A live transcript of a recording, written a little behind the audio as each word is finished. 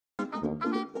I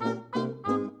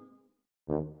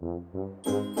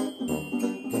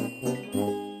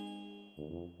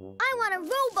want a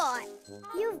robot.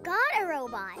 You've got a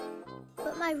robot.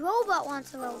 But my robot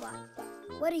wants a robot.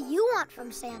 What do you want from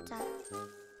Santa?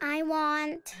 I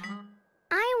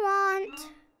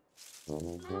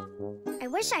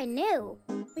wish I knew.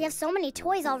 We have so many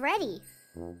toys already.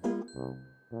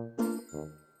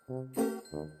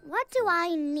 What do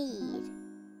I need?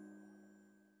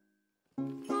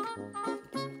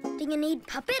 Do you need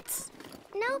puppets?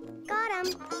 Nope, got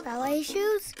 'em. Ballet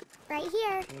shoes? Right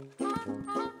here.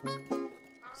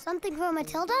 Something for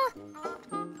Matilda?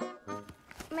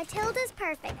 Matilda's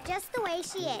perfect, just the way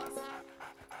she is.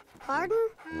 Pardon?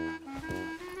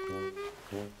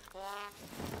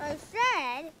 I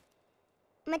said,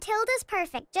 Matilda's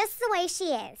perfect, just the way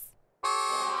she is.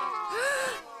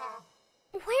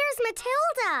 Where's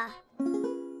Matilda?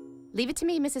 Leave it to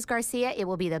me, Mrs. Garcia. It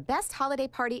will be the best holiday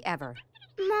party ever.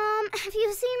 Mom, have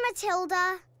you seen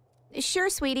Matilda? Sure,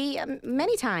 sweetie.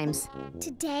 Many times.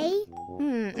 Today?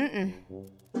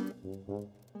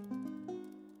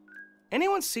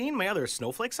 Anyone seen my other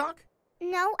snowflake sock?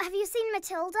 No, have you seen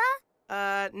Matilda?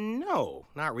 No,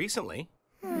 not recently.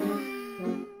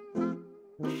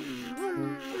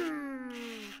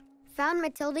 Found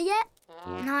Matilda yet?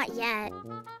 Not yet.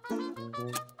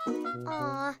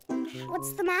 Aw,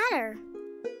 what's the matter?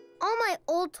 All my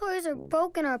old toys are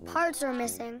broken or parts are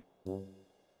missing.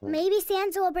 Maybe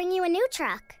Santa will bring you a new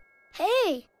truck.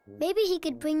 Hey, maybe he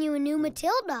could bring you a new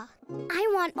Matilda. I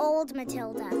want old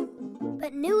Matilda.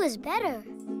 But new is better.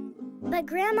 But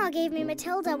Grandma gave me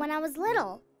Matilda when I was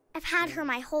little. I've had her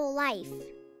my whole life.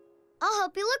 I'll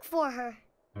help you look for her.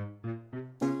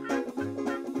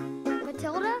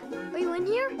 Matilda, are you in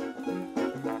here?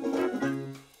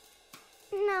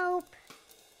 Nope.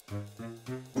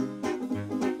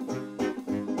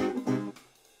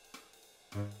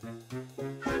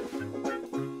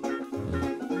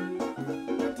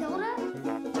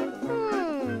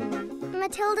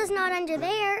 Matilda's not under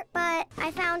there, but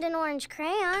I found an orange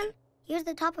crayon. Here's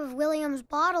the top of William's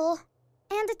bottle.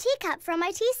 And a teacup from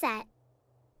my tea set.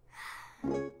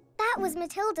 That was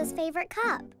Matilda's favorite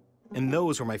cup. And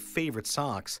those were my favorite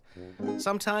socks.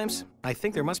 Sometimes, I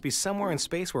think there must be somewhere in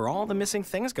space where all the missing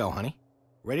things go, honey.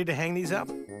 Ready to hang these up?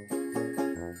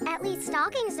 At least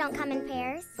stockings don't come in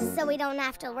pairs, so we don't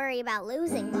have to worry about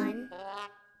losing one.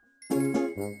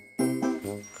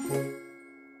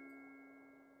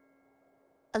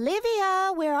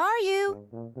 Olivia, where are you?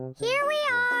 Here we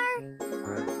are.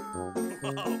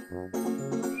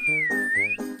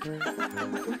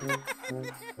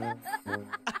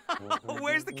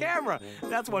 Where's the camera?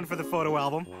 That's one for the photo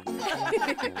album.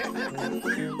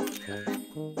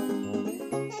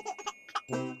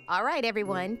 All right,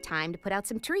 everyone. Time to put out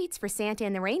some treats for Santa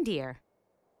and the reindeer.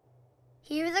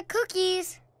 Here are the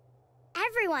cookies.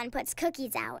 Everyone puts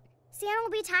cookies out. Santa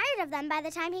will be tired of them by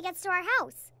the time he gets to our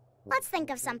house. Let's think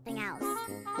of something else.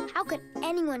 How could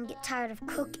anyone get tired of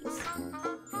cookies?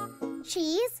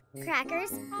 Cheese,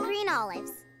 crackers, green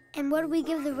olives. And what do we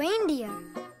give the reindeer?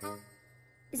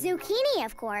 Zucchini,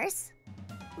 of course.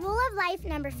 Rule of life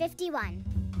number 51.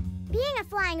 Being a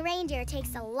flying reindeer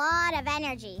takes a lot of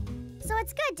energy, so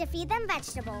it's good to feed them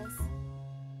vegetables.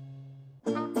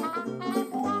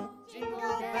 Jingle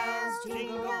bells,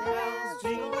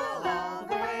 jingle all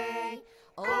the way.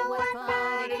 Oh, what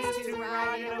fun it is to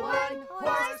ride in a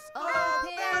one-horse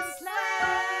open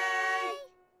sleigh!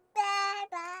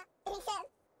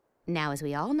 Now, as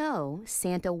we all know,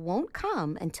 Santa won't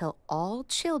come until all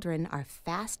children are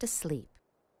fast asleep.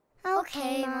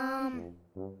 Okay, Mom.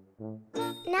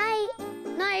 Night.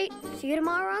 Night. See you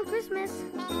tomorrow on Christmas.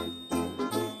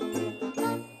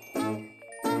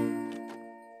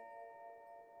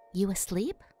 You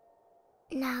asleep?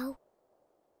 No.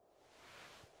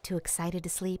 Too excited to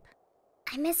sleep?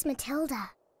 I miss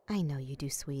Matilda. I know you do,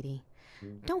 sweetie.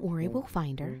 Don't worry, we'll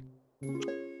find her.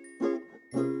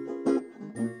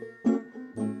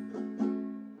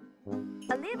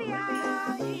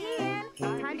 Olivia! Ian!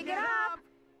 Time to get up!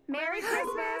 Merry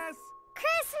Christmas!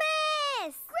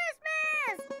 Christmas!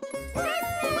 Christmas!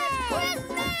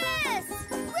 Christmas!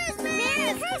 Christmas!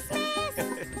 Merry Christmas!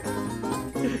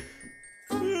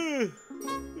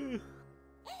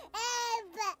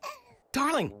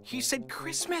 Darling, he said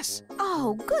Christmas.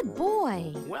 Oh, good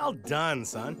boy. Well done,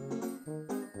 son.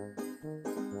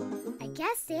 I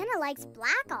guess Santa likes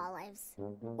black olives.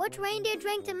 Which reindeer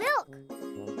drank the milk?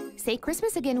 Say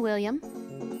Christmas again, William.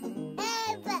 Can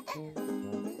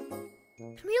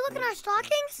we look in our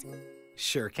stockings?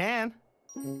 Sure can.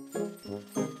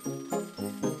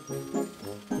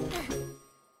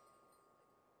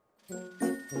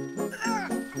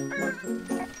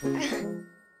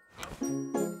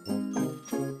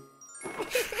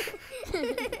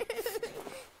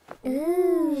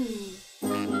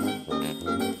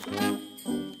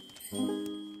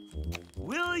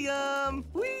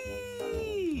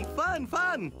 Yippee! Fun,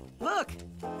 fun! Look!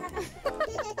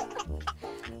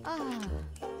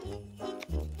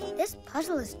 This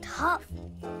puzzle is tough,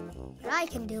 but I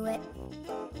can do it.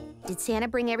 Did Santa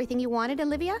bring everything you wanted,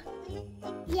 Olivia?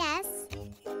 Yes,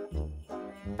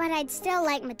 but I'd still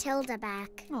like Matilda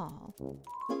back. Oh.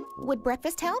 Would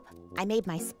breakfast help? I made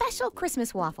my special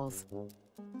Christmas waffles.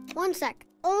 One sec,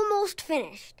 almost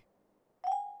finished.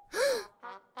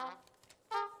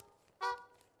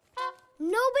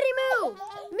 Nobody move!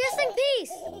 Missing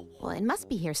piece! Well, it must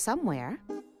be here somewhere.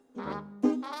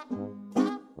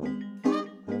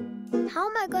 How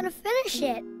am I gonna finish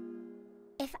it?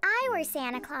 If I were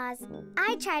Santa Claus,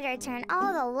 I'd try to return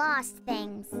all the lost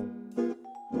things.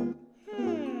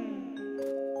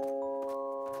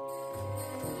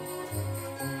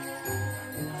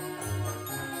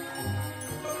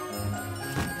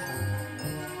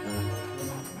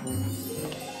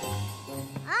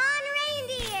 On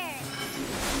reindeer!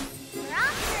 We're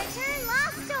off to return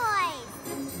lost toys!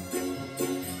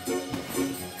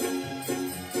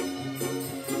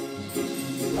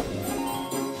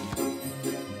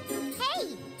 Hey,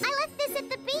 I left this at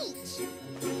the beach.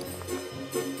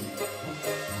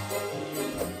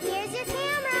 Here's your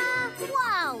camera.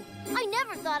 Wow! I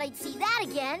never thought I'd see that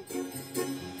again.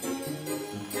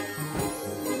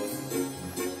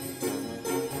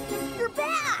 You're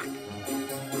back!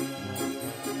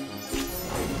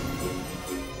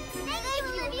 Thank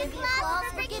you, Olivia Claus,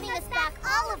 for giving us back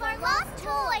all of our lost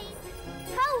toys.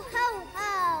 Ho, ho,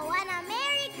 ho, and a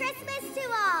Merry Christmas to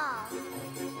all.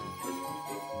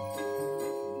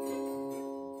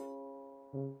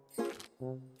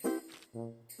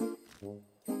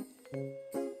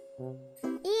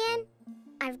 Ian,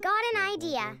 I've got an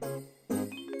idea.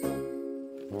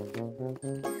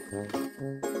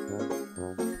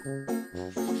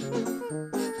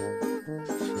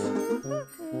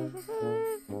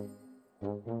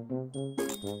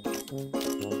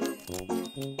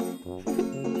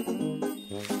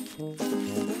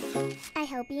 I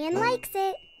hope Ian likes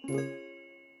it.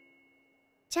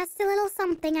 Just a little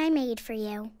something I made for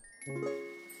you.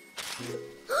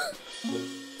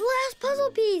 Last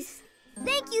puzzle piece!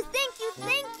 Thank you, thank you,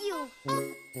 thank you!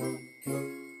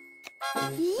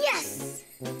 Yes!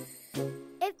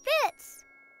 It fits!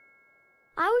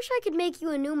 I wish I could make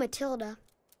you a new Matilda.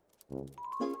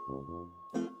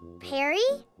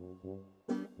 Perry?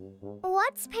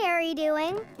 What's Perry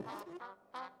doing?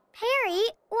 Perry,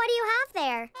 what do you have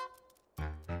there?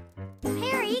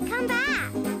 Perry, come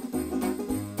back!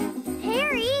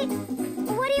 Perry,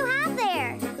 what do you have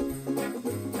there?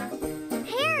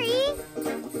 Perry!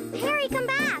 Perry, come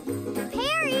back!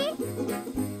 Perry!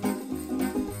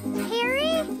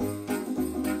 Perry?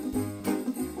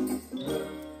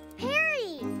 Perry!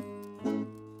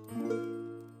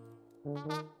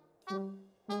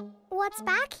 What's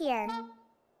back here?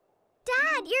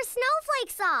 Dad, your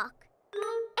snowflake sock!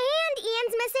 And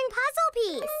Ian's missing puzzle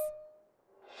piece!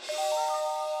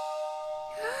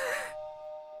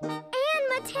 And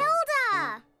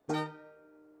Matilda!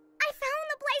 I found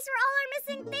the place where all our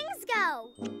missing things go!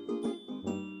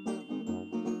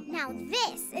 Now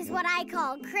this is what I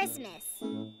call Christmas.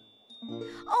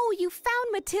 Oh, you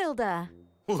found Matilda.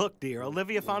 Look, dear,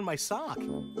 Olivia found my sock.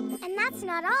 And that's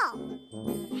not all.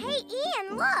 Hey,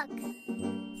 Ian, look!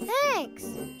 Thanks!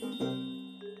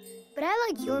 But I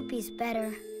like your piece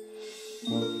better.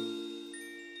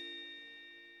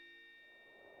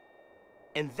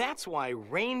 And that's why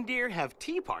reindeer have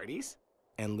tea parties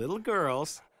and little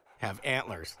girls have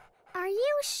antlers. Are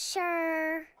you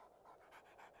sure?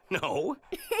 No.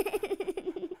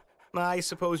 I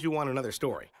suppose you want another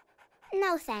story.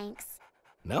 No, thanks.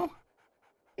 No?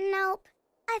 Nope.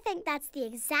 I think that's the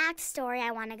exact story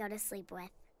I want to go to sleep with.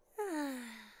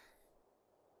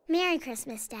 Merry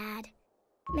Christmas, Dad.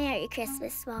 Merry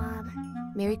Christmas, Swab.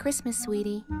 Merry Christmas,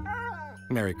 sweetie.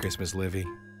 Merry Christmas, Livy.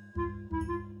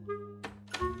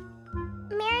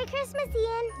 Merry Christmas,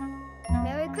 Ian.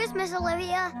 Merry Christmas,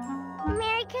 Olivia.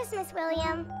 Merry Christmas,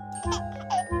 William.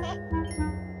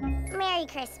 Merry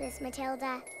Christmas,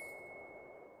 Matilda.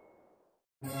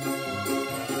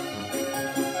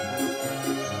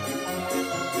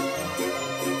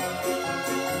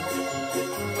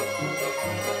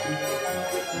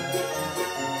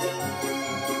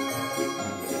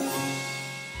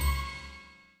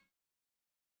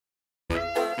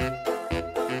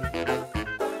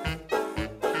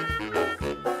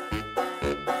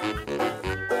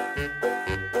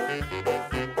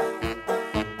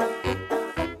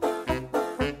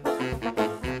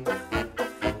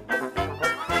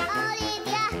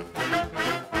 Olivia,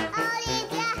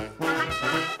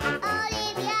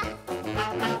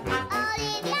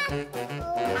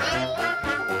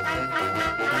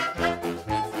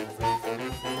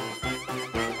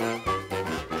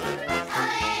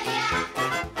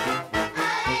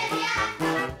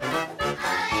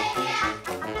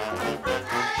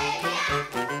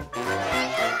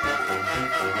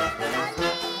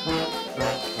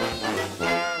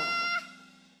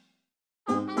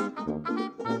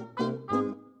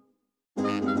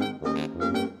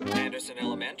 Anderson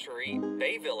Elementary,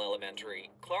 Bayville Elementary,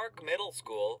 Clark Middle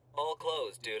School, all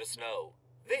closed due to snow.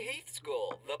 The Heath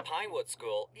School, the Pinewood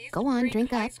School, East Go on, Green drink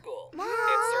High up. School. Mom!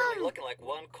 It's certainly looking like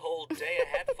one cold day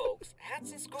ahead, folks.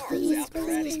 Hats and scarves Please, out the please,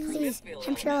 ready. please. Smithfield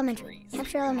Hampshire Elementary, Cedar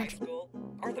Hampshire High Elementary. School.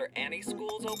 Are there any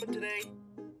schools open today?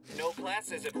 No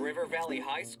classes at River Valley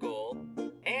High School.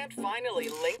 And finally,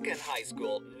 Lincoln High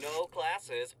School. No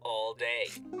classes all day.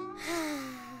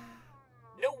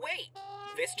 No, wait!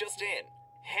 This just in.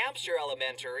 Hampshire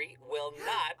Elementary will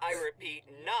not, I repeat,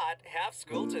 not have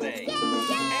school today.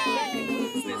 And that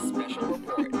concludes this special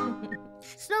report.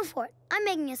 Snow fort. I'm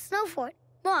making a snow fort.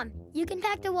 Mom, you can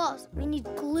pack the walls. We need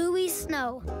gluey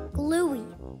snow. Gluey.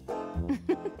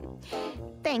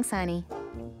 Thanks, honey.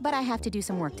 But I have to do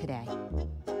some work today.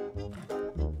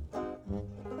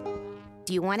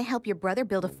 Do you want to help your brother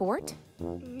build a fort?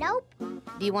 Nope.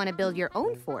 Do you want to build your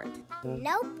own fort?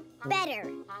 Nope.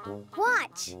 Better.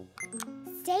 Watch.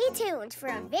 Stay tuned for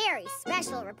a very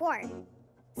special report.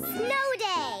 Snow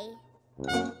Day!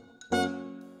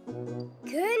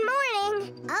 Good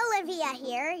morning. Olivia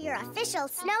here, your official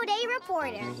Snow Day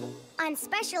reporter. On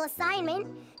special assignment,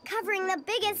 covering the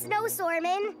biggest snowstorm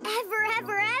in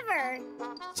ever.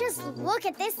 Just look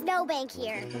at this snowbank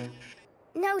here.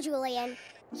 No, Julian.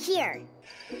 Here.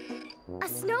 A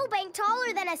snowbank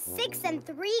taller than a 6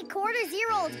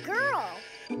 3/4-year-old girl.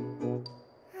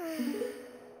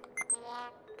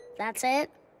 That's it?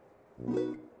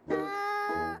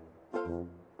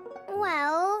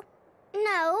 Well,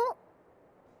 no.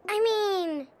 I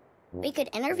mean, we could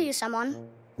interview someone.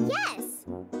 Yes,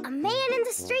 a man in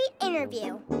the street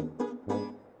interview.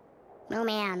 No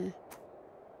man.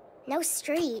 No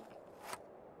street.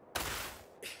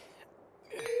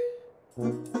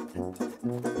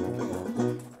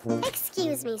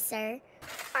 Excuse me, sir.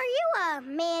 Are you a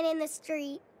man in the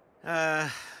street?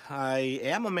 I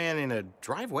am a man in a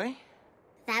driveway.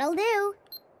 That'll do.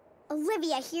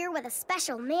 Olivia here with a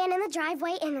special man in the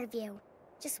driveway interview.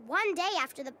 Just one day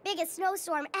after the biggest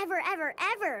snowstorm ever.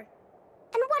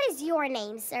 And what is your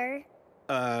name, sir?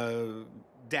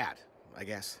 Dad, I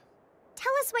guess.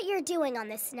 Tell us what you're doing on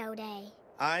this snow day.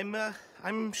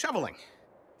 I'm shoveling.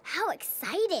 How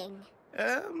exciting.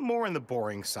 More on the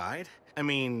boring side. I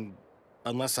mean,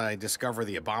 unless I discover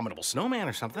the abominable snowman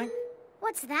or something.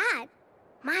 What's that?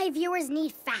 My viewers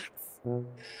need facts.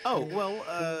 Oh, well,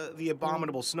 the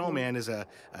abominable snowman is a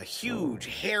huge,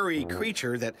 hairy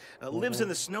creature that lives in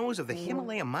the snows of the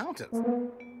Himalaya mountains.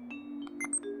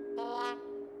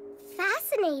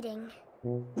 Fascinating.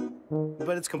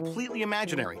 But it's completely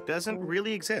imaginary. Doesn't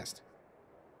really exist.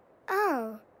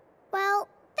 Oh, well,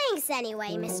 thanks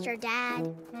anyway, Mr.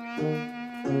 Dad.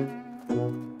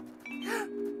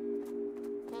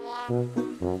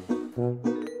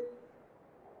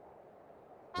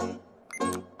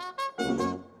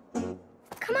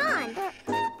 Come on.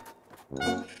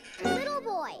 Little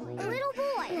boy,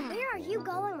 where are you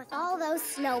going with all those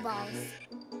snowballs?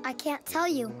 I can't tell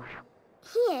you.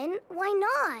 Ian, why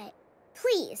not?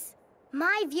 Please,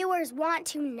 my viewers want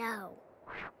to know.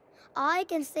 All I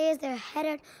can say is they're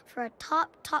headed for a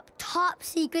top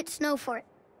secret snow fort.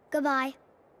 Goodbye.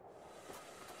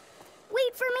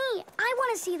 Wait for me. I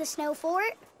want to see the snow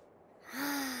fort.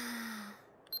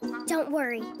 Don't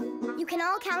worry. You can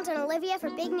all count on Olivia for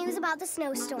big news about the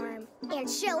snowstorm. And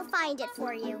she'll find it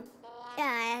for you.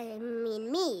 I mean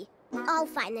me. I'll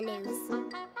find the news.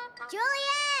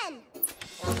 Julian!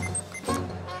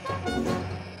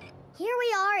 Here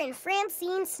we are in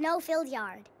Francine's snow-filled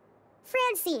yard.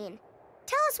 Francine,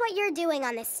 tell us what you're doing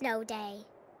on this snow day.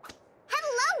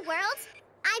 Hello, world.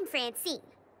 I'm Francine.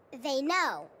 They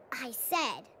know, I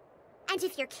said. And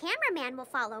if your cameraman will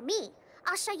follow me,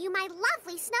 I'll show you my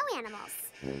lovely snow animals.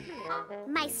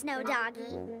 My snow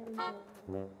doggy,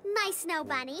 my snow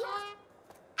bunny,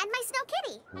 and my snow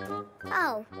kitty.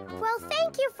 Oh, well,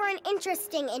 thank you for an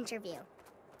interesting interview.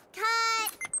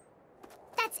 Cut!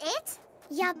 That's it?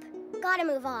 Yup, gotta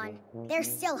move on. They're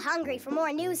still hungry for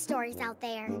more news stories out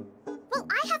there. Well,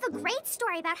 I have a great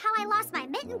story about how I lost my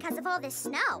mitten because of all this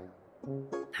snow.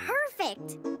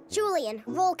 Perfect. Julian,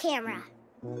 roll camera.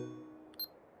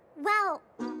 Well,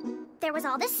 there was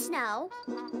all this snow,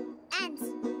 and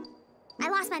I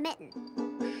lost my mitten.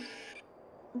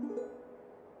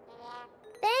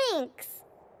 Thanks.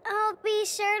 I'll be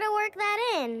sure to work that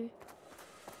in.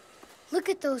 Look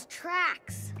at those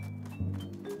tracks.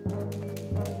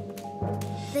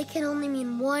 They can only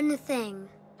mean one thing.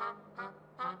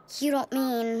 You don't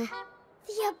mean...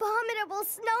 the abominable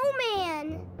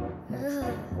snowman!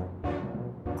 Ugh.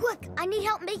 Quick, I need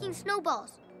help making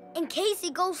snowballs. In case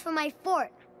he goes for my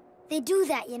fort. They do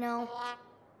that, you know.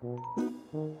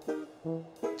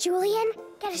 Julian,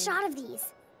 get a shot of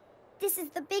these. This is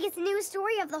the biggest news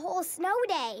story of the whole snow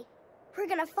day. We're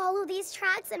gonna follow these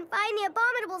tracks and find the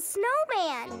abominable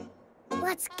snowman.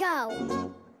 Let's go.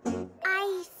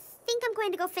 I think I'm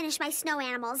going to go finish my snow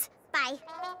animals. Bye.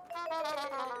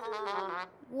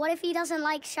 What if he doesn't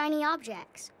like shiny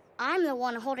objects? I'm the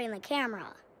one holding the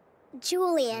camera.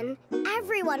 Julian,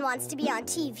 everyone wants to be on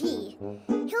TV.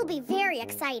 He'll be very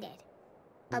excited.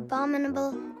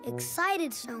 Abominable,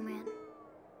 excited snowman.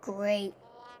 Great.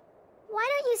 Why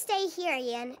don't you stay here,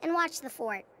 Ian, and watch the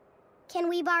fort? Can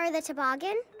we borrow the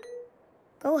toboggan?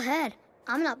 Go ahead.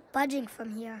 I'm not budging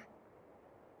from here.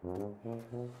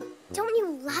 Don't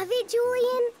you love it,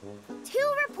 Julian?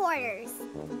 2 reporters,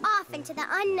 off into the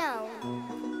unknown.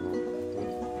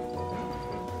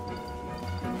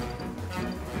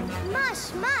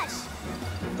 Mush, mush!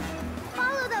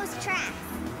 Follow those tracks.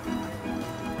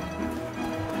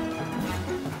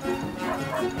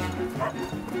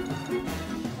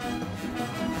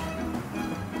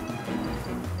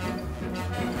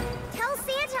 Tell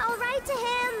Santa I'll write to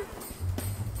him.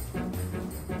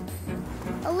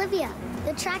 Olivia,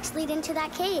 the tracks lead into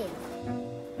that cave.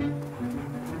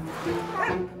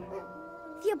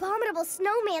 The abominable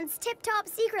snowman's tip-top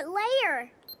secret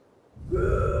lair.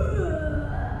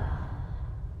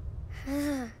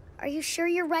 Are you sure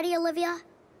you're ready, Olivia?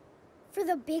 For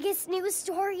the biggest news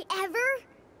story ever?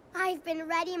 I've been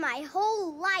ready my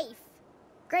whole life.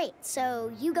 Great,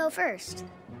 so you go first.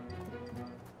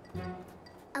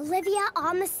 Olivia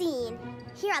on the scene,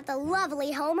 here at the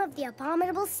lovely home of the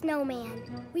abominable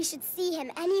snowman. We should see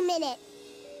him any minute.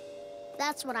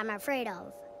 That's what I'm afraid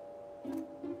of.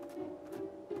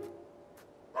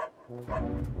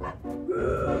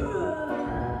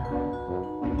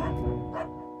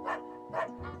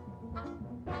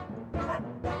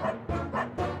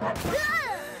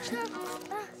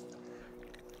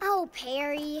 Oh,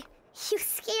 Perry, you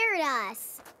scared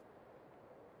us.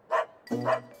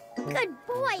 Good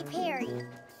boy, Perry.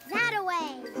 That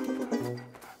away.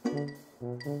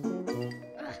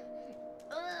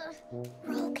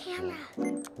 Roll camera.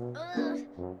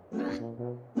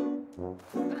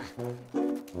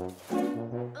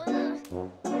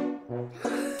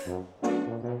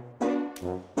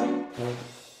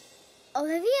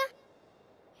 Olivia?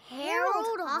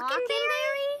 Harold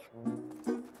Hockenberry?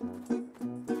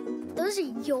 Those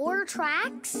are your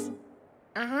tracks?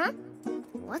 Uh-huh.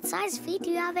 What size feet do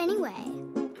you have anyway?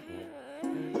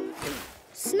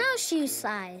 Snowshoe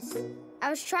size. I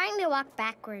was trying to walk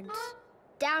backwards.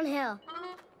 Downhill.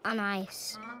 On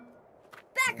ice.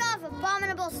 Back off,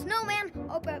 abominable snowman,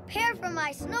 or prepare for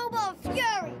my snowball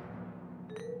fury!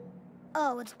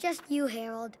 Oh, it's just you,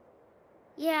 Harold.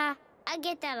 Yeah, I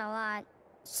get that a lot.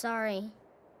 Sorry.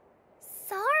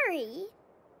 Sorry?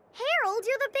 Harold,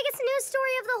 you're the biggest news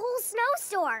story of the whole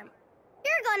snowstorm.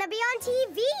 You're gonna be on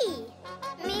TV.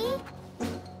 Me?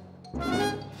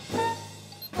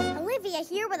 Olivia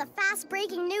here with a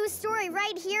fast-breaking news story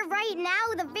right here, right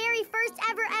now. The very first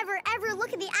ever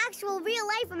look at the actual,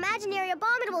 real-life, imaginary,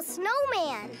 abominable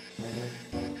snowman.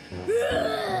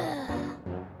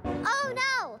 Oh,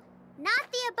 no!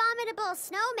 Not the abominable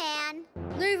snowman.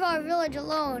 Leave our village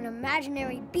alone,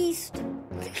 imaginary beast.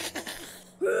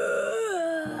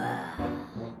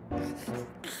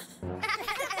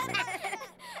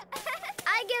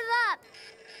 I give up.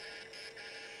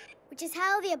 Which is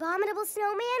how the abominable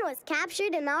snowman was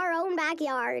captured in our own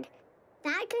backyard.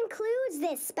 That concludes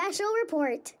this special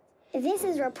report. This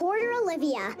is reporter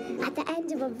Olivia at the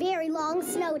end of a very long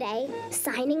snow day,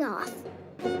 signing off.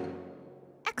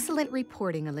 Excellent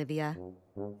reporting, Olivia.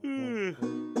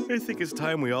 I think it's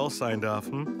time we all signed off,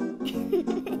 But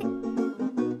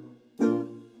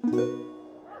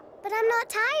I'm not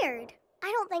tired.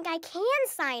 I don't think I can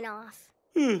sign off.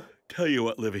 Tell you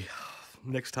what, Livy.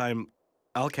 Next time,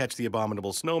 I'll catch the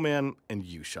abominable snowman and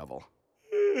you shovel.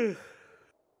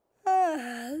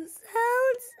 Sounds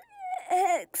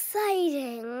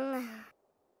exciting.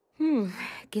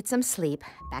 Get some sleep.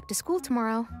 Back to school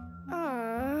tomorrow.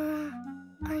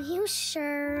 Are you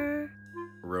sure?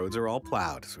 Roads are all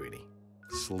plowed, sweetie.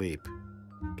 Sleep.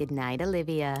 Good night,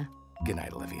 Olivia. Good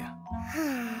night, Olivia.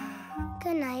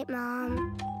 Good night,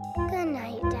 Mom. Good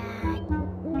night, Dad.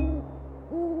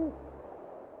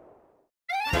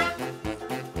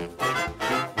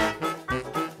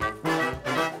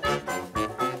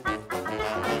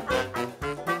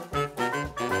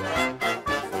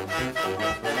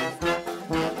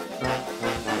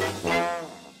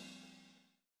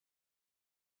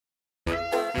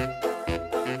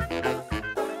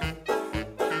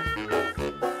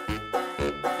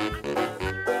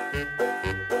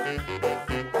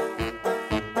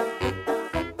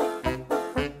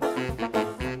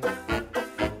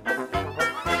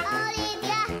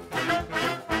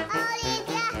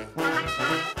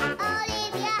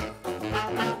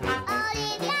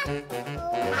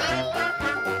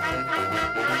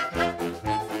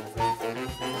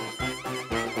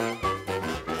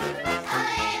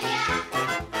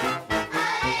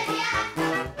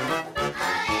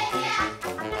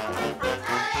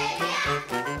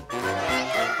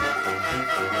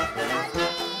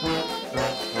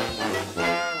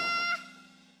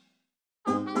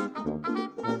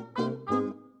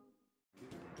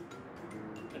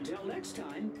 Until next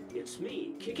time, it's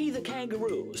me, Kiki the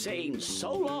Kangaroo, saying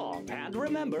so long. And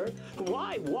remember,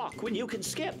 why walk when you can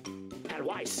skip? And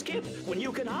why skip when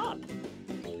you can hop?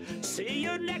 See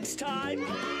you next time.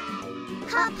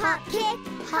 Hop, hop, kick.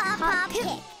 Hop, hop,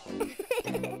 kick.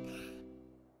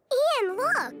 Ian,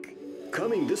 look.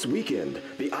 Coming this weekend,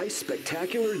 the ice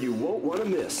spectacular you won't want to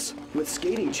miss, with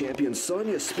skating champion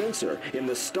Sonia Spencer in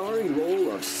the starring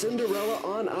role of Cinderella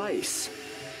on Ice.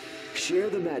 Share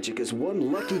the magic as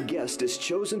one lucky guest is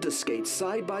chosen to skate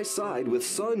side by side with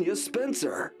Sonia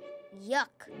Spencer.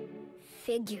 Yuck.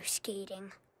 Figure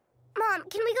skating. Mom,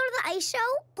 can we go to the ice show,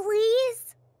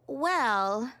 please?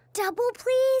 Well, Double,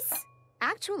 please?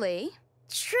 actually,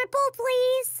 Triple,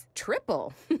 please?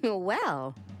 triple.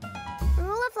 Well,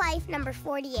 Rule of life number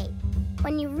 48.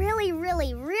 When you really,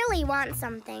 really, really want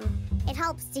something, it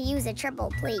helps to use a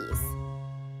triple, please.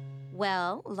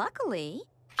 well, luckily,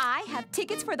 I have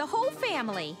tickets for the whole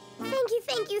family. Thank you,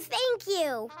 thank you, thank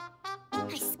you.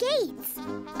 My skates.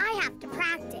 I have to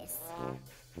practice.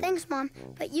 Thanks, Mom,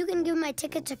 but you can give my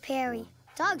ticket to Perry.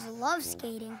 Dogs love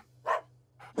skating.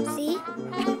 See?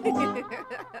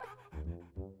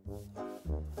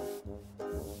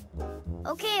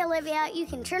 Okay, Olivia, you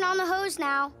can turn on the hose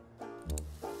now.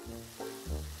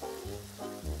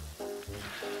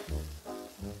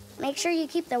 Make sure you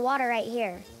keep the water right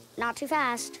here. Not too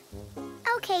fast.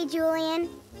 Okay, Julian.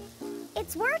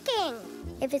 It's working.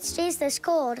 If it stays this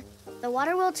cold, the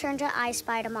water will turn to ice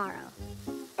by tomorrow.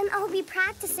 And I'll be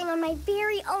practicing on my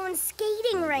very own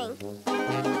skating rink.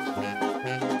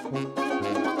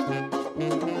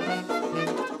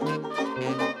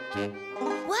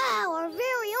 Wow, our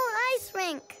very own ice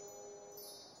rink.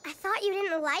 I thought you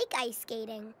didn't like ice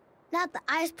skating. Not the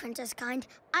Ice Princess kind.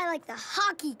 I like the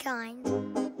hockey kind.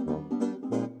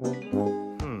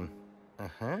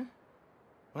 Uh-huh.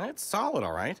 Well, that's solid,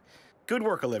 all right. Good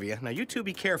work, Olivia. Now, you two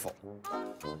be careful.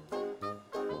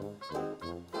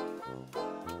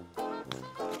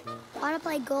 Want to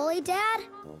play goalie, Dad?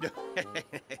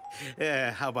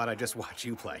 How about I just watch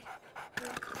you play?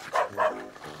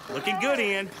 Looking good,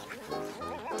 Ian.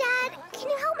 Dad, can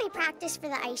you help me practice for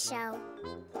the ice show?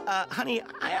 Honey,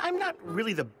 I'm not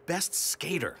really the best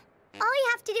skater. All you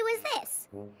have to do is this.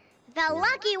 The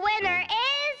lucky winner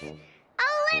is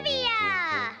Olivia!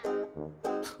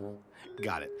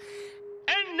 Got it.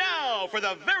 And now, for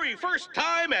the very first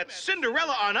time at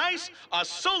Cinderella on Ice, a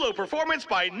solo performance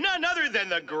by none other than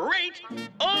the great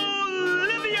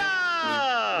Olivia!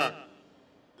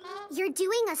 You're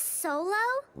doing a solo?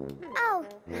 Oh,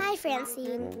 hi,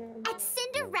 Francine. At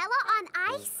Cinderella on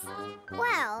Ice?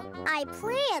 Well, I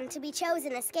plan to be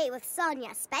chosen to skate with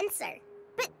Sonia Spencer.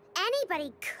 But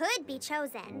anybody could be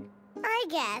chosen. I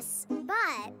guess,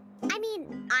 but I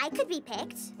mean, I could be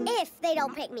picked. if they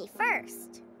don't pick me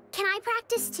first. Can I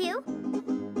practice too?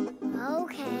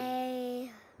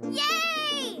 Okay.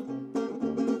 Yay!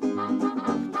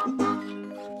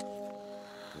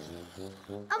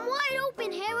 I'm wide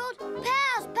open, Harold.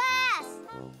 Pass, pass!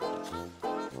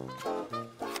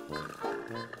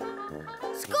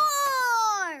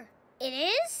 Score! It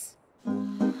is?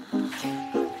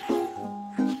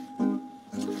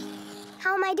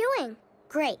 How am I doing?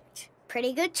 Great.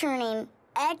 Pretty good turning,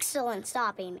 excellent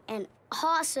stopping, and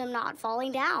awesome not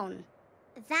falling down.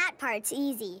 That part's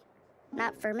easy.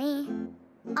 Not for me.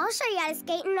 I'll show you how to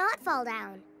skate and not fall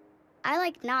down. I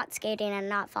like not skating and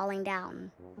not falling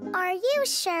down. Are you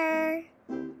sure?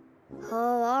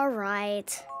 Oh, all right.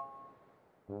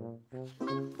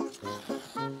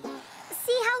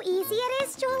 See how easy it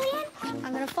is, Julian?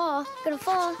 I'm gonna fall, gonna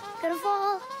fall, gonna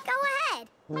fall. Go ahead.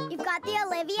 You've got the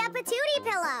Olivia Patootie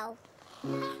pillow.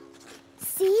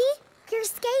 See? You're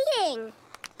skating.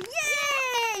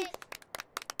 Yay!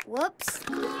 Whoops.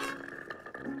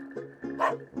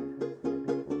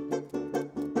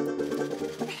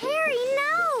 Harry,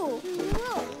 no!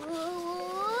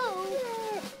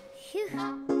 Phew.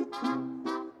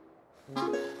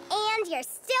 And you're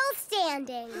still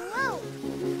standing. Whoa.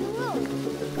 Whoa.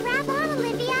 Grab on,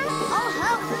 Olivia. I'll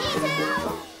help. Me too.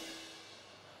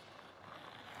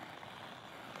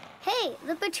 Hey,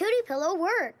 the Patootie pillow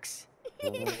works.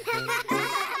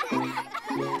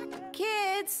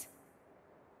 Kids,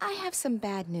 I have some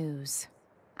bad news.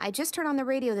 I just heard on the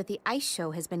radio that the ice show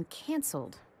has been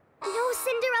canceled. No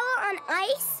Cinderella on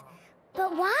ice?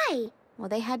 But why? Well,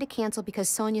 they had to cancel because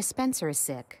Sonia Spencer is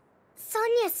sick.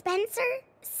 Sonia Spencer?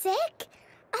 Sick?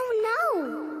 Oh,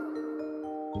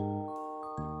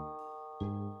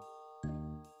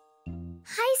 no.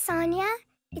 Hi, Sonia.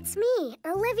 It's me,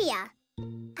 Olivia.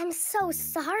 I'm so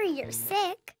sorry you're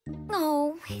sick.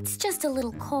 Oh, it's just a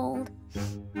little cold.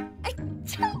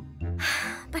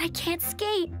 But I can't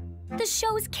skate. The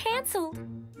show's canceled.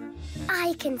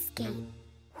 I can skate.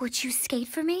 Would you skate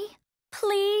for me?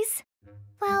 Please?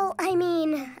 Well, I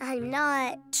mean, I'm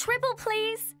not. Triple,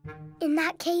 please? In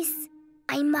that case,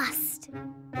 I must.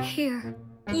 Here,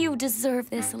 you deserve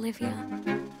this, Olivia.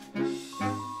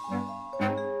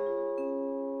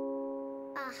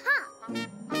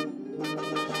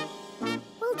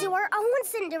 We'll do our own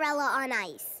Cinderella on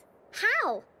ice.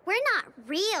 How? We're not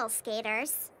real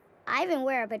skaters. I even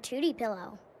wear a patootie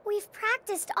pillow. We've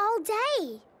practiced all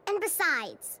day. And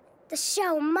besides, the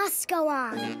show must go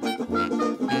on.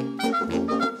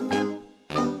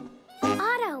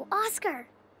 Otto, Oscar,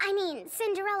 I mean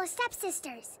Cinderella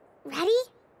stepsisters. Ready?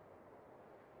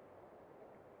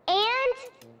 And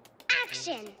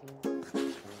action.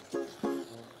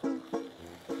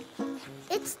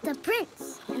 It's the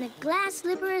prince, and the glass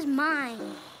slipper is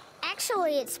mine.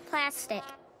 Actually, it's plastic.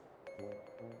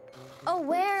 Oh,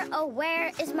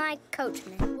 where is my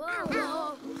coachman?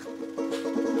 Whoa.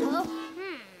 Oh.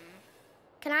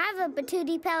 Can I have a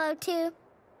patootie pillow, too?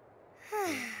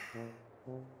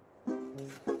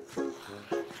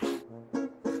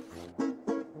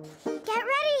 Get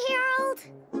ready, Harold.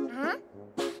 Huh?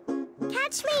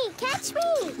 Catch me!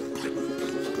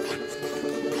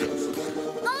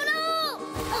 Oh, no!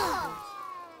 Oh.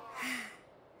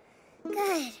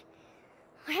 Good.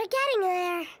 We're getting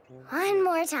there. One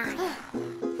more time.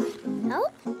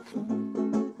 Nope.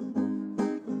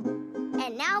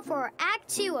 And now for Act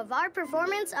 2 of our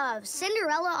performance of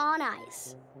Cinderella on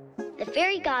Ice. The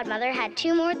fairy godmother had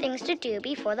 2 more things to do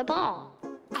before the ball.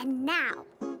 And now,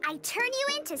 I turn you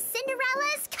into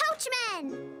Cinderella's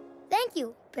coachman. Thank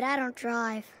you, but I don't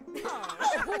drive.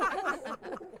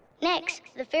 Next,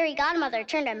 the fairy godmother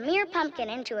turned a mere pumpkin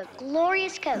into a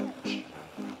glorious coach.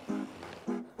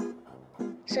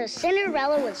 So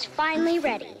Cinderella was finally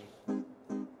ready.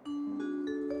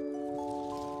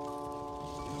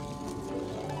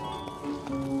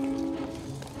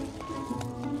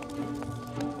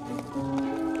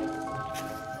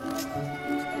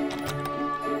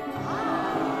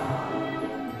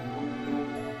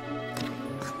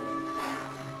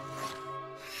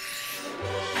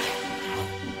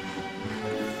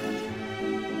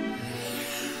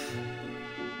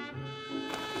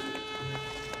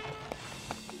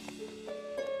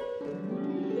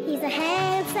 He's a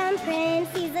handsome prince,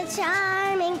 he's a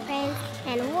charming prince,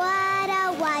 and what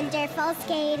a wonderful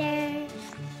skater.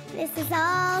 This is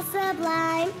all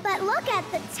sublime, but look at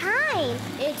the time.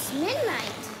 It's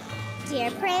midnight.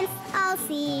 Dear prince, I'll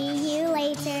see you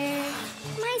later.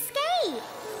 My skate!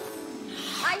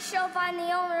 I shall find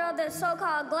the owner of the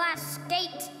so-called glass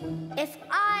skate if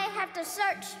I have to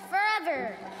search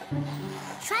forever.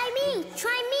 Try me,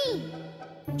 try me.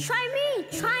 Try me,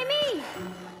 try me.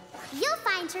 You'll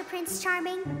find her, Prince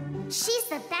Charming. She's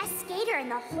the best skater in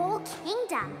the whole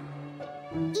kingdom.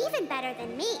 Even better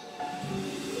than me.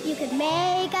 You could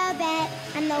make a bet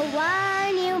I'm the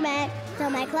one you met, till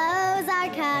my clothes are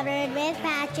covered with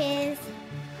patches.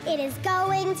 It is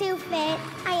going to fit,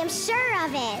 I am sure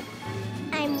of it.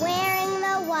 I'm wearing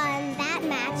the one that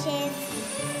matches.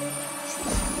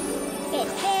 It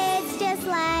fits just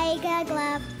like a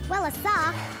glove, well, a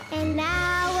sock, and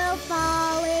now we'll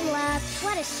fall in love.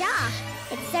 What a shock!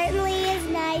 It certainly is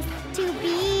nice to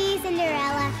be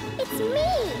Cinderella. It's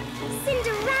me,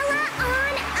 Cinderella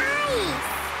on ice.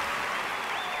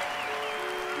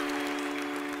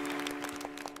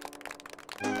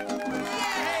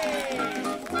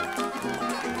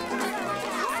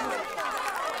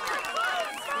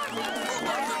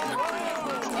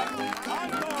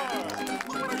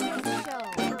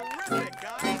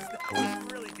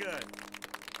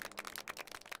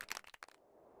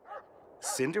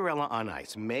 Cinderella on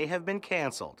Ice may have been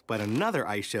canceled, but another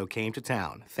ice show came to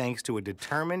town thanks to a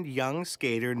determined young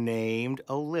skater named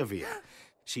Olivia.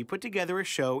 She put together a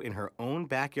show in her own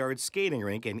backyard skating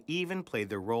rink and even played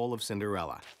the role of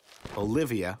Cinderella.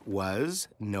 Olivia was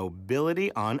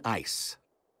Nobility on Ice.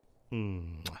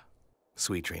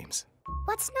 Sweet dreams.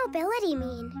 What's nobility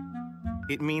mean?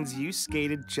 It means you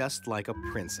skated just like a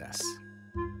princess.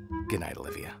 Good night,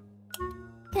 Olivia.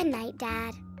 Good night,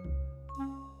 Dad.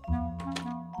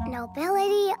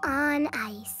 Nobility on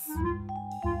ice.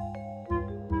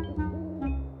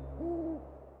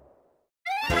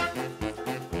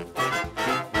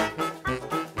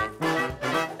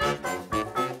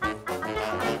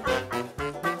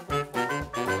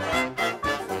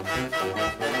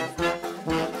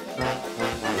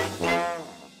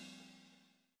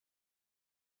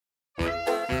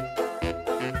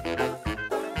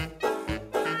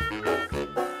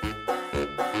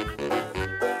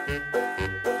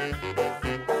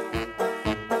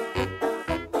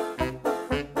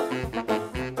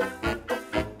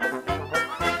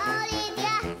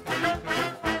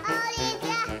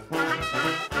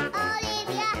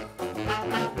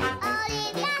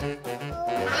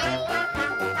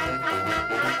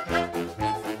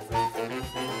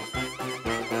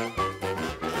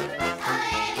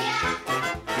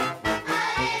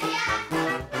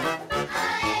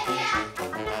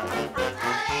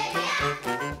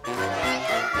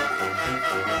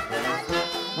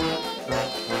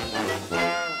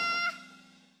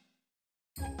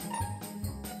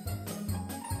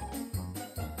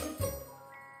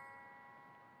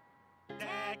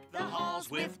 walls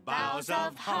with boughs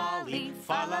of holly.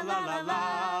 Fa la la la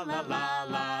la la la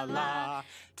la la.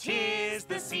 'Tis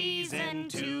the season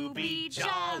to be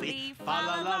jolly. Fa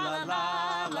la la la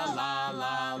la la la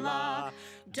la la.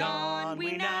 Don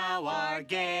we now our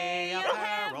gay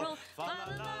apparel. Fa la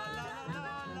la la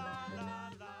la la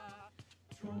la.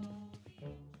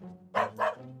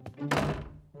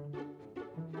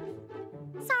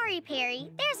 Sorry,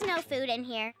 Perry. There's no food in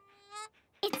here.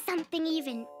 It's something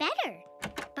even better.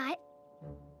 But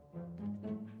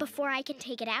before I can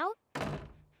take it out,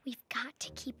 we've got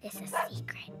to keep this a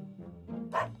secret.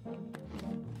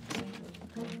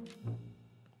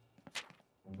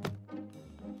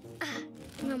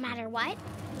 No matter what,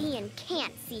 Ian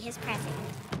can't see his present.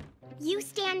 You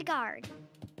stand guard.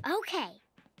 Okay.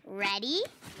 Ready?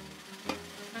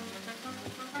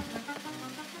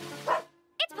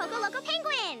 It's Poco Loco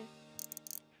Penguin!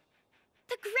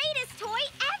 The greatest toy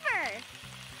ever!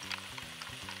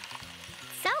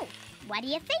 So, what do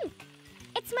you think?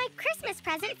 It's my Christmas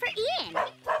present for Ian.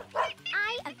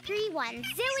 I agree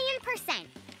 1,000,000,000%.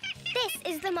 This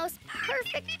is the most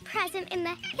perfect present in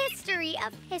the history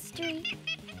of history.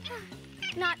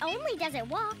 Not only does it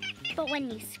walk, but when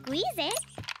you squeeze it...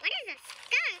 What is a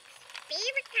skunk's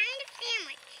favorite kind of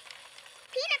sandwich?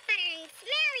 Peanut butter and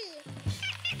smelly.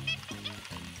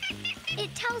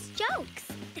 It tells jokes.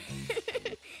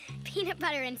 Peanut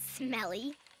butter and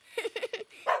smelly.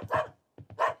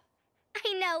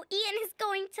 I know, Ian is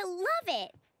going to love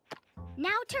it.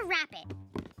 Now to wrap it.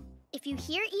 If you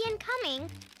hear Ian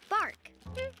coming, bark.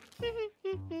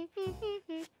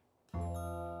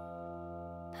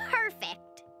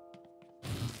 Perfect.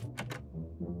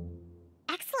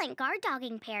 Excellent guard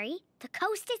dogging, Perry. The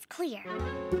coast is clear.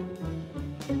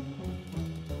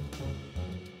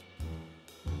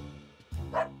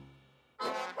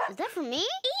 Is that for me?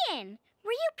 Ian,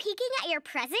 were you peeking at your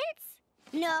presents?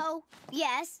 No.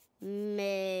 Yes.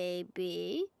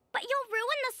 Maybe. But you'll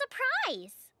ruin the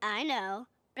surprise. I know,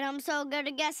 but I'm so good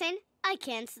at guessing, I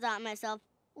can't stop myself.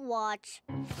 Watch.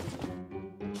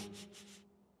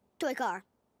 Toy car.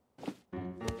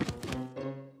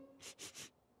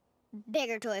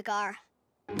 Bigger toy car.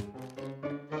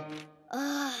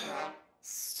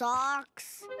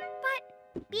 Socks.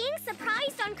 But being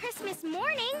surprised on Christmas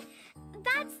morning,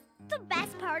 that's the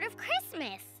best part of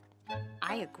Christmas.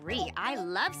 I agree. I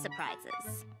love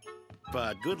surprises.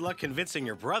 But good luck convincing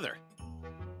your brother.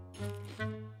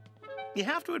 You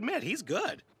have to admit, he's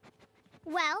good.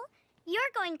 Well,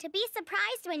 you're going to be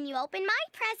surprised when you open my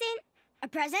present. A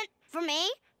present? For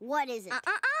me? What is it?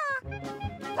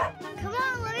 Come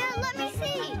on, Olivia, let me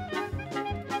see.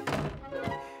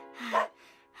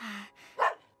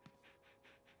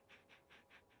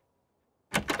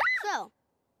 So,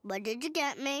 what did you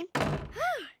get me?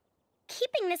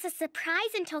 Keeping this a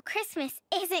surprise until Christmas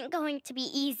isn't going to be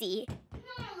easy.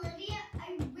 Come on, Olivia.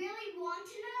 I really want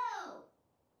to know.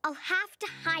 I'll have to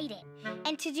hide it.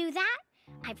 And to do that,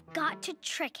 I've got to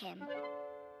trick him.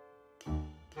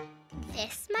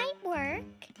 This might work.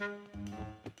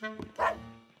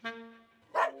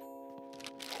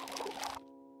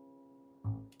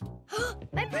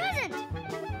 My present!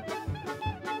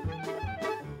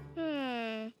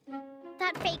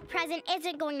 That fake present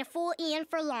isn't going to fool Ian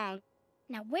for long.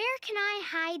 Now, where can I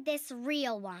hide this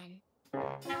real one?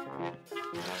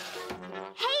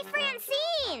 Hey,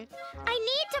 Francine! I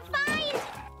need to find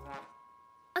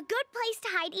a good place to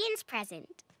hide Ian's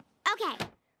present. Okay,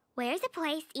 where's a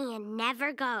place Ian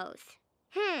never goes?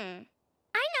 I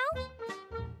know.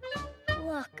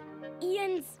 Look,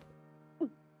 Ian's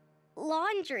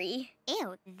laundry.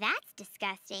 Ew, that's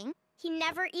disgusting. He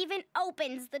never even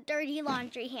opens the dirty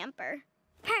laundry hamper.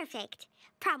 Perfect.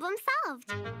 Problem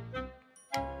solved.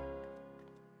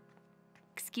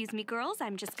 Excuse me, girls.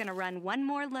 I'm just gonna run one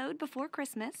more load before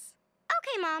Christmas.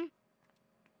 Okay, Mom.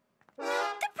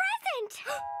 The present!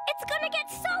 It's gonna get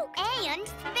soaked! And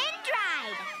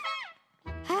spin-dried!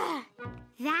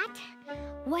 That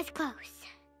was close.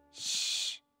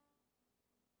 Shh.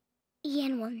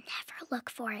 Ian will never look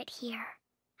for it here.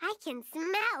 I can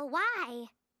smell why.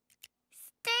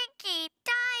 Stinky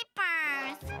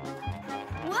diapers!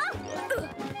 Whoa!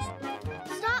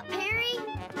 Stop, Harry!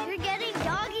 You're getting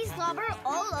doggy slobber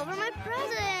all over my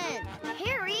present!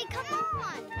 Harry, come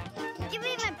on! Give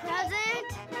me my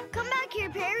present! Come back here,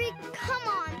 Perry! Come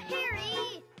on,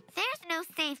 Harry! There's no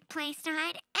safe place to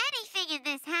hide anything in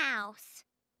this house.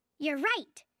 You're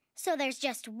right. So there's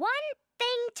just one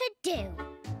thing to do.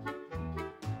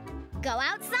 Go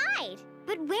outside.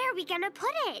 But where are we gonna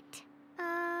put it?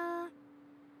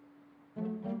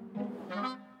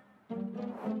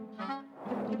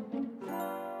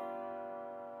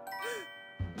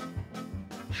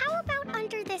 How about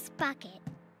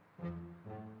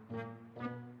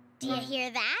hear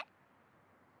that?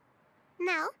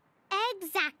 No.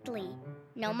 Exactly.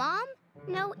 No Mom,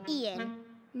 no Ian.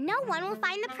 No one will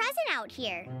find the present out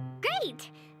here.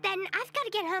 Great! Then I've got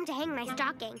to get home to hang my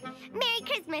stocking. Merry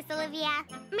Christmas, Olivia.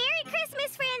 Merry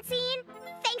Christmas, Francine.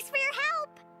 Thanks for your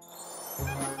help.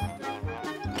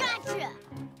 Gotcha!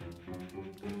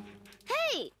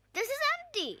 Hey, this is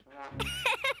empty.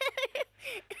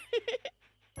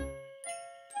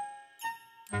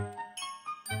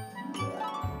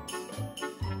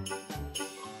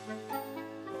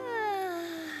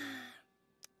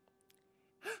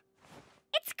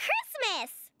 It's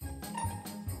Christmas!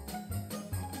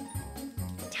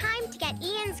 Time to get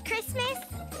Ian's Christmas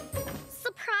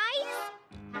surprise?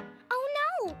 Oh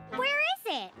no, where is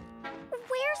it?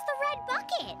 Where's the red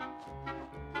bucket?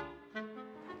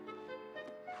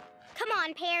 Come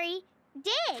on, Perry,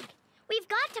 dig. We've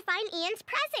got to find Ian's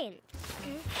present.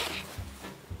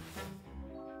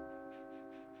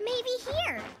 Maybe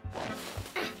here.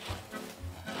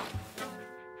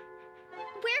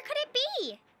 Where could it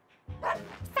be?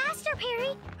 Faster,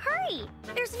 Perry! Hurry!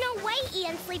 There's no way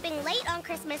Ian's sleeping late on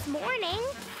Christmas morning.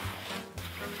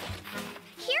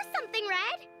 Here's something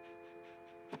red.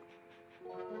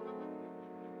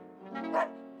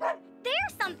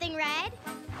 There's something red.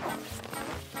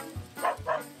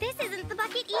 This isn't the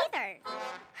bucket either.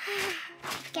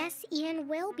 Guess Ian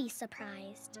will be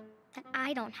surprised that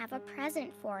I don't have a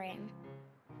present for him.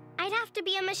 I'd have to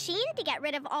be a machine to get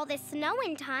rid of all this snow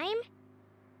in time.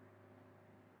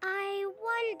 I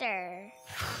wonder...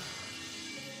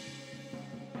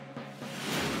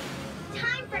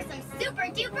 Time for some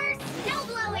super-duper snow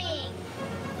blowing!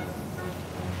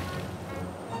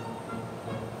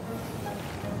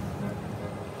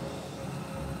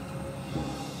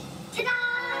 Ta-da!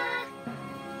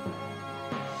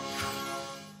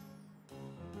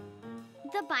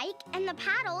 The bike and the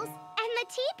paddles and the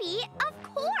teepee, of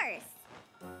course!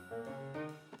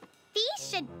 These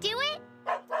should do it!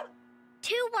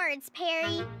 2 words,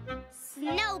 Perry.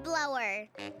 Snowblower.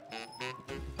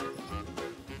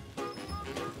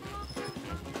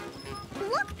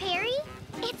 Look, Perry.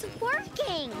 It's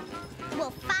working.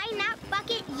 We'll find that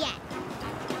bucket yet.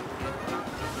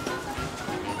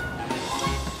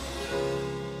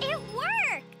 It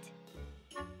worked.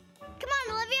 Come on,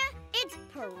 Olivia. It's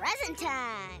present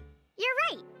time. You're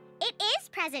right. It is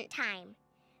present time.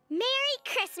 Merry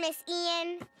Christmas,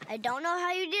 Ian. I don't know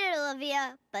how you did it,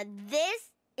 Olivia, but this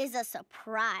is a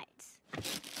surprise.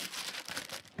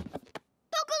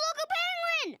 Loco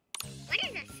Penguin! What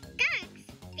is a skunk's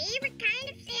favorite kind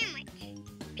of sandwich?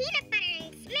 Peanut butter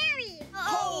and smelly.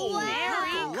 Oh,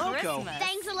 wow. Merry Christmas.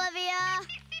 Thanks, Olivia.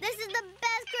 This is the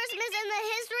best Christmas in the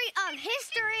history of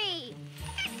history.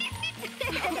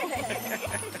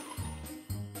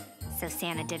 So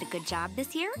Santa did a good job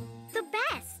this year? The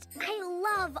best. I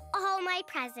love all my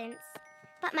presents.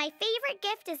 But my favorite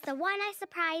gift is the one I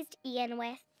surprised Ian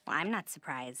with. Well, I'm not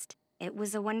surprised. It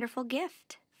was a wonderful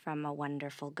gift from a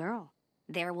wonderful girl.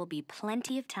 There will be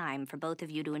plenty of time for both of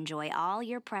you to enjoy all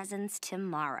your presents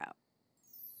tomorrow.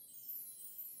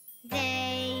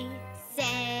 They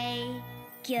say,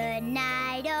 good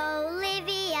night,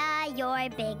 Olivia, your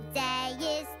big day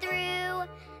is through.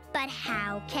 But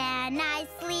how can I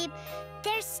sleep?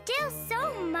 There's still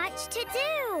so much to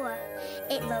do.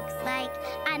 It looks like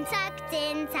I'm tucked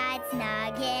inside,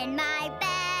 snug in my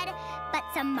bed. But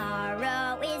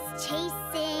tomorrow is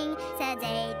chasing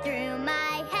today through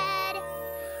my head.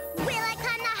 Will I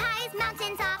climb the highest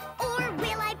mountaintop, or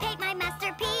will I paint my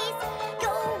masterpiece?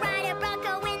 Go ride a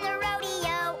bronco in the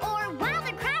rodeo, or wild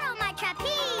and crowd on my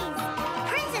trapeze?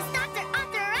 Princess, doctor,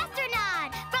 author,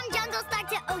 astronaut, from jungle stark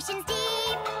to oceans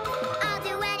deep. I'll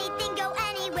do anything, go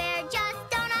anywhere, just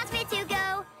don't ask me to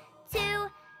go to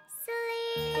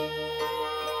sleep.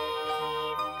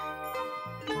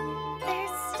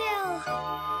 There's still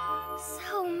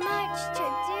so much to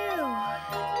do.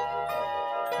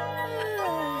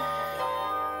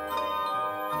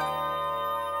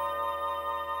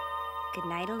 Good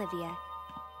night, Olivia. Olivia! Olivia!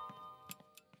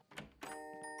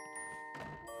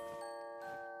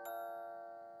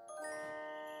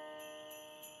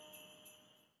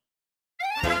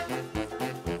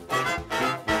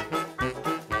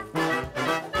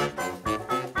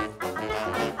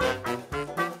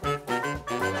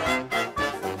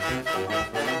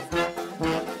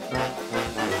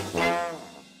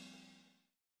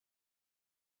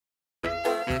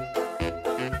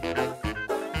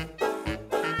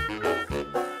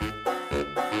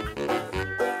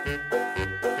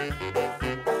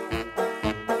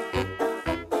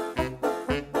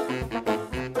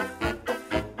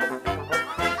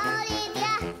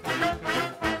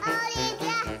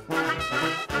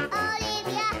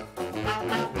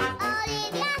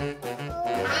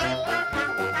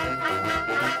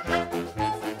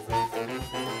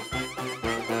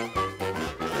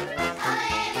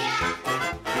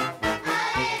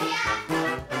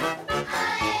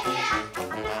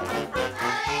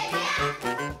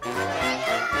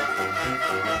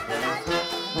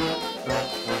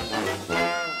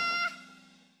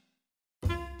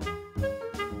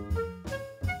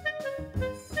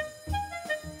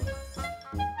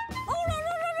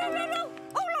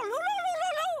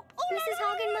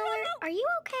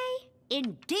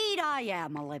 Indeed I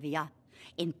am, Olivia.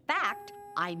 In fact,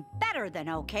 I'm better than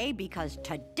okay because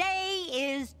today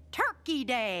is Turkey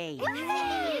Day.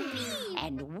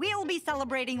 And we'll be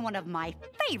celebrating one of my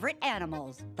favorite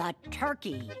animals, the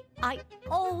turkey. I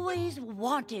always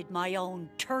wanted my own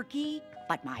turkey,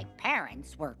 but my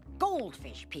parents were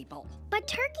goldfish people. But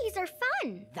turkeys are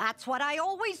fun. That's what I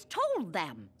always told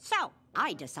them. So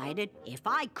I decided if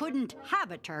I couldn't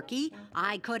have a turkey,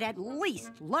 I could at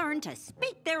least learn to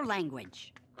speak their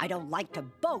language. I don't like to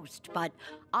boast, but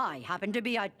I happen to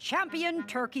be a champion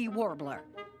turkey warbler,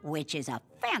 which is a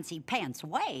fancy pants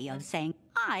way of saying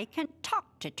I can talk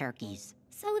to turkeys.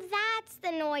 So that's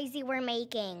the noise you were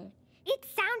making. It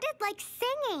sounded like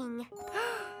singing.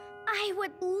 I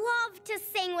would love to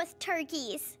sing with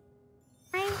turkeys.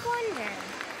 I wonder.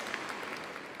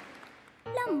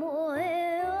 L'amour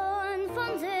est un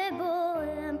fancy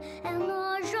bohème, elle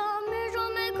n'a jamais,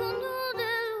 jamais connu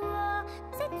de loi.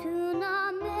 C'est une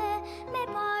amie, mais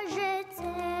pas je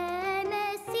t'aime.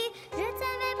 Mais si je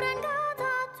t'aimais, prends garde à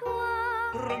toi.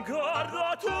 Prends garde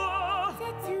à toi.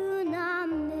 C'est une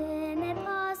amie, mais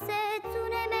pas c'est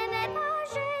une amie, mais pas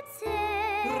je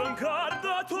t'aime. Prends garde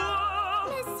à toi.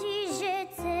 Mais si je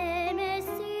t'aime, mais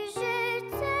si je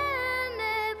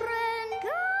t'aime, prends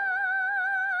garde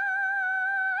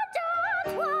à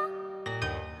toi.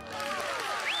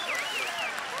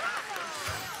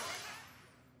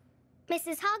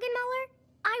 Mrs. Hagenmuller,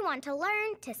 I want to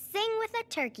learn to sing with a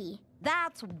turkey.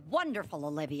 That's wonderful,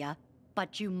 Olivia.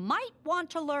 But you might want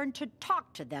to learn to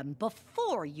talk to them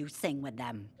before you sing with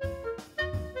them.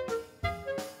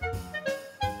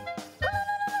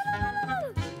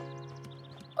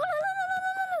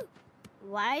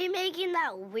 Why are you making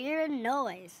that weird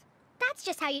noise? That's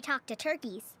just how you talk to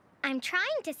turkeys. I'm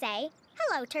trying to say,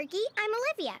 hello, turkey, I'm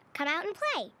Olivia. Come out and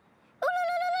play.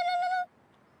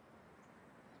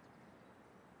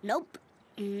 Nope.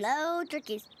 No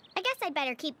turkeys. I guess I'd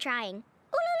better keep trying.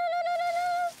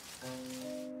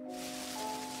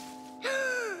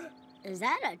 Is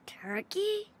that a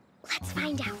turkey? Let's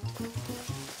find out.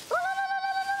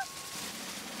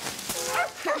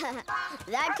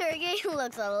 That turkey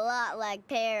looks a lot like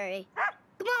Perry.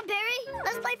 Come on, Perry.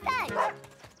 Let's play fetch.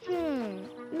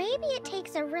 Maybe it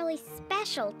takes a really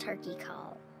special turkey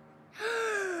call.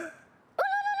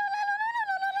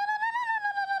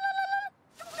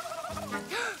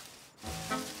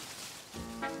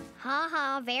 Ha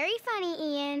ha, very funny,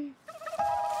 Ian.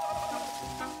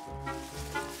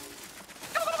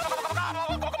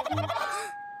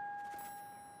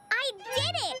 I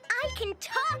did it! I can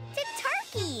talk to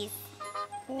turkeys.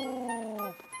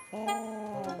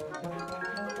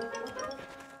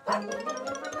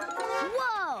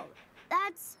 Whoa!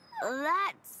 That's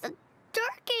a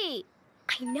turkey.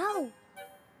 I know.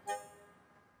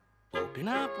 Open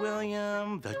up,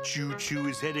 William. The choo-choo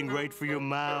is heading right for your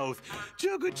mouth.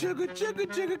 Chugga, chugga, chugga,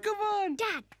 chugga, come on.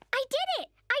 Dad, I did it!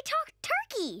 I talked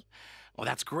turkey. Well,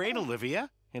 that's great, Olivia.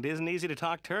 It isn't easy to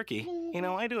talk turkey. You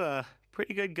know, I do a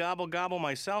pretty good gobble-gobble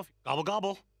myself.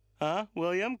 Gobble-gobble. Huh,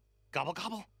 William?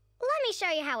 Gobble-gobble. Let me show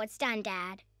you how it's done,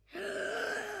 Dad.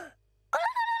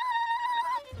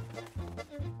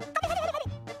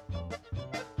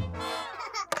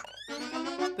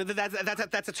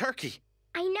 That's a turkey.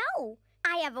 I know.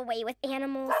 I have a way with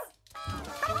animals.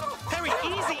 Harry,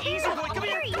 easy, boy. Come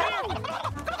here.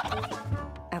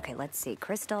 Okay, let's see.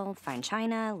 Crystal, fine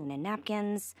china, linen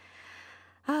napkins.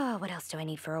 Oh, what else do I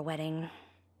need for a wedding?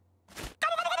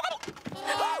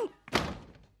 Oh!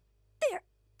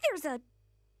 There's a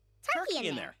turkey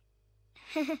in there.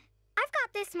 I've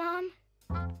got this, Mom.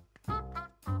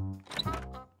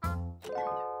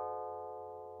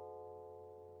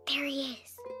 There he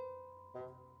is.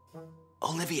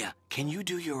 Olivia, can you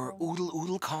do your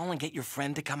oodle-oodle call and get your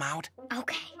friend to come out?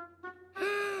 Okay.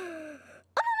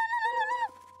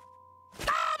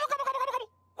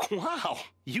 Wow,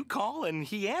 you call and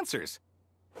he answers.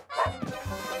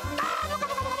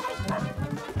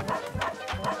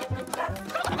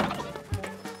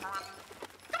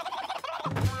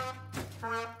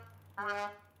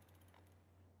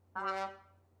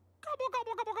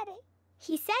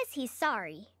 He says he's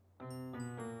sorry.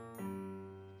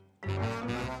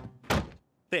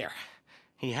 There.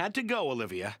 He had to go,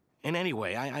 Olivia. And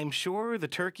anyway, I'm sure the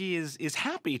turkey is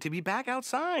happy to be back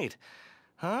outside.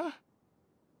 Huh?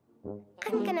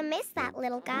 I'm gonna miss that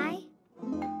little guy.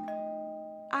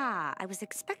 Ah, I was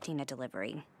expecting a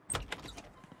delivery.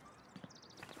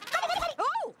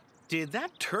 Oh! Did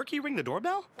that turkey ring the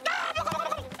doorbell?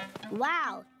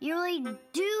 Wow, you really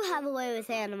do have a way with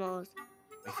animals.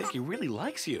 I think he really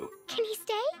likes you. Can he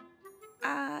stay?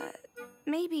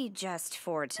 Maybe just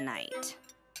for tonight.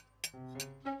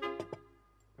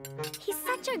 He's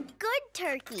such a good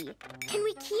turkey. Can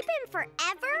we keep him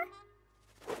forever?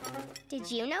 Did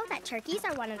you know that turkeys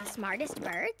are one of the smartest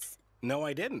birds? No,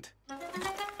 I didn't.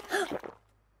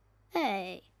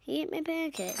 Hey, he ate my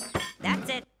pancake. That's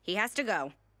it. He has to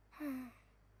go.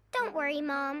 Don't worry,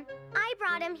 Mom. I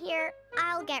brought him here.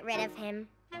 I'll get rid of him.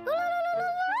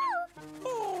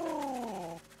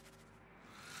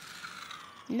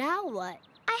 Now what?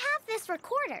 I have this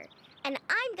recorder, and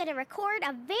I'm gonna record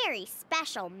a very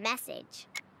special message.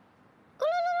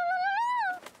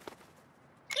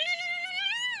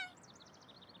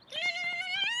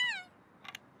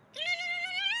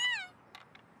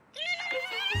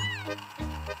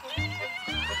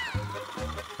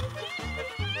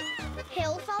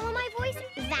 He'll follow my voice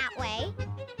that way,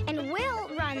 and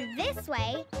we'll run this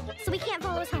way so we can't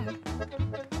follow us home.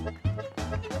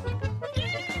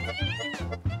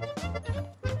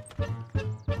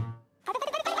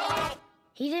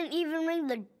 He didn't even ring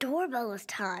the doorbell this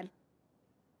time.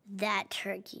 That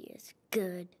turkey is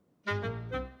good.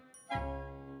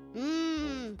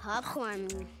 Popcorn.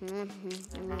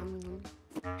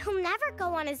 He'll never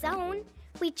go on his own.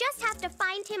 We just have to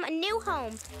find him a new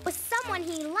home with someone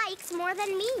he likes more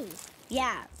than me.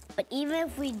 Yeah, but even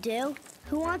if we do,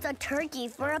 who wants a turkey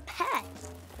for a pet?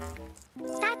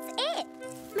 That's it.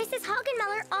 Mrs.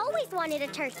 Hoggenmuller always wanted a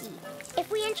turkey.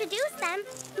 If we introduce them,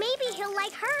 maybe he'll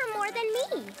like her more than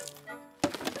me.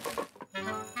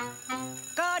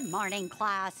 Good morning,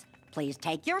 class. Please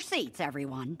take your seats,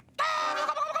 everyone.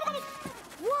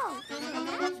 Whoa!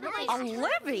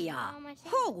 Olivia,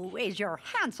 who is your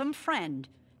handsome friend?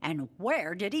 And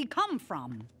where did he come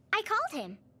from? I called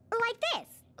him. Like this.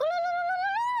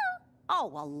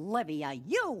 Oh, Olivia,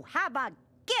 you have a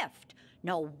gift.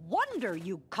 No wonder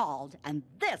you called, and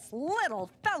this little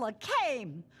fella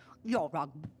came. You're a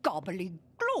gobbly,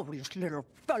 glorious little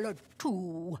fella,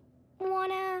 too.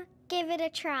 Wanna give it a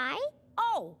try?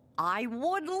 Oh, I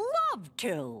would love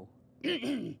to.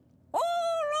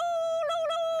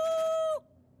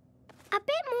 A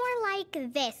bit more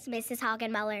like this, Mrs.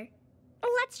 Hoggenmuller.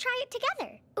 Let's try it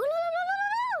together.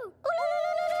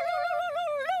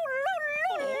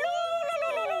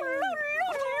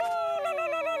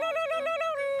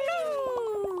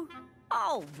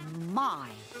 Oh, my.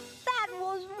 That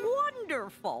was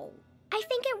wonderful. I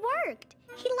think it worked.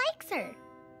 He likes her.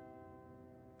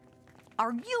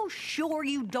 Are you sure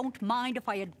you don't mind if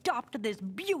I adopt this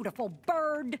beautiful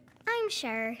bird? I'm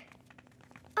sure.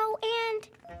 Oh, and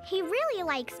he really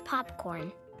likes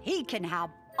popcorn. He can have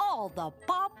all the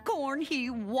popcorn he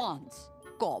wants.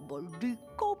 Gobbledy,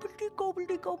 gobbledy,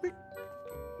 gobbledy, gobbledy.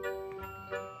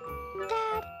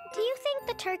 Dad, do you think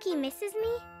the turkey misses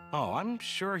me? Oh, I'm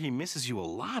sure he misses you a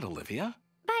lot, Olivia.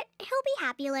 But he'll be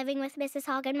happy living with Mrs.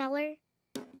 Hoggenmuller.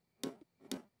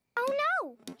 Oh,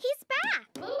 no! He's back!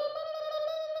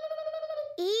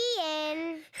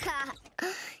 Ian!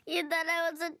 You thought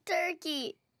I was a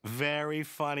turkey. Very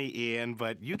funny, Ian,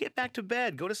 but you get back to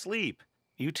bed. Go to sleep.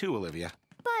 You too, Olivia.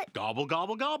 But... Gobble,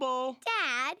 gobble, gobble.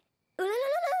 Dad!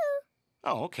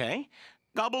 Oh, okay.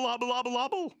 Gobble, gobble, gobble,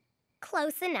 gobble.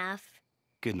 Close enough.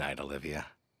 Good night, Olivia.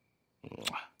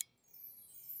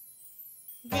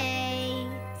 They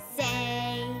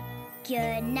say,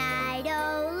 good night,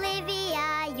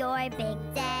 Olivia, your big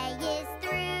day is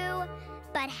through.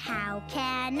 But how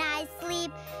can I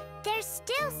sleep? There's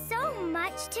still so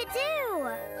much to do.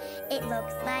 It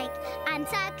looks like I'm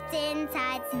tucked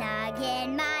inside, snug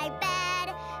in my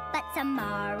bed. But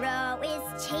tomorrow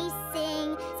is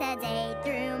chasing today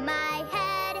through my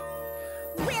head.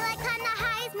 Will I climb the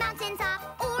highest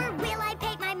mountaintop, or will I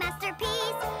paint my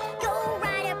masterpiece? Go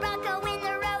ride a bronco in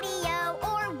the rodeo,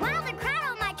 or wild and crowd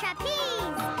on my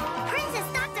trapeze. Princess,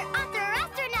 doctor, author,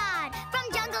 astronaut, from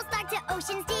jungle star to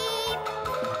ocean's deep.